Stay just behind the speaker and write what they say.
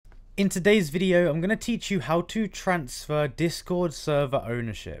In today's video, I'm going to teach you how to transfer Discord server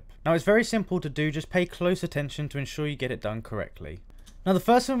ownership. Now it's very simple to do, just pay close attention to ensure you get it done correctly. Now the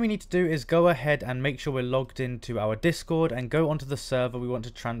first thing we need to do is go ahead and make sure we're logged into our Discord and go onto the server we want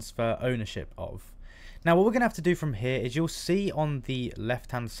to transfer ownership of. Now what we're going to have to do from here is you'll see on the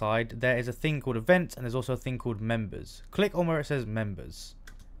left hand side there is a thing called events and there's also a thing called members. Click on where it says members.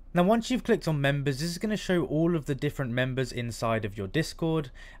 Now once you've clicked on members, this is going to show all of the different members inside of your Discord,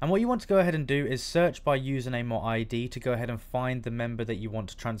 and what you want to go ahead and do is search by username or ID to go ahead and find the member that you want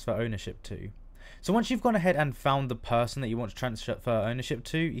to transfer ownership to. So once you've gone ahead and found the person that you want to transfer ownership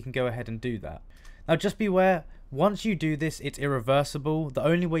to, you can go ahead and do that. Now just beware, once you do this it's irreversible. The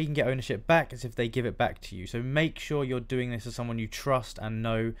only way you can get ownership back is if they give it back to you, so make sure you're doing this as someone you trust and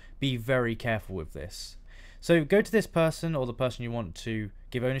know. Be very careful with this. So go to this person or the person you want to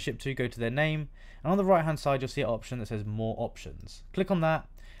give ownership to, go to their name, and on the right hand side you'll see an option that says more options. Click on that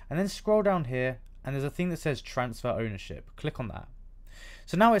and then scroll down here and there's a thing that says transfer ownership. Click on that.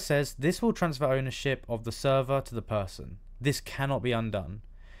 So now it says this will transfer ownership of the server to the person. This cannot be undone.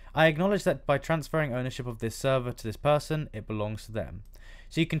 I acknowledge that by transferring ownership of this server to this person, it belongs to them.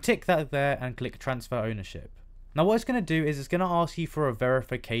 So you can tick that there and click transfer ownership. Now what it's going to do is it's going to ask you for a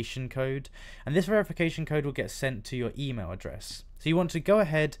verification code, and this verification code will get sent to your email address. So you want to go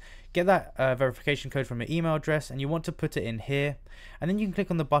ahead, get that verification code from your email address, and you want to put it in here, and then you can click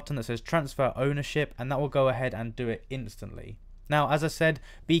on the button that says transfer ownership, and that will go ahead and do it instantly. Now as I said,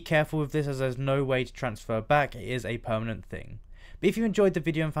 be careful with this as there's no way to transfer back. It is a permanent thing. But if you enjoyed the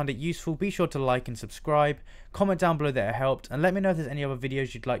video and found it useful, be sure to like and subscribe, comment down below that it helped, and let me know if there's any other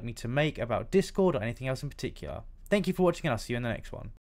videos you'd like me to make about Discord or anything else in particular. Thank you for watching and I'll see you in the next one.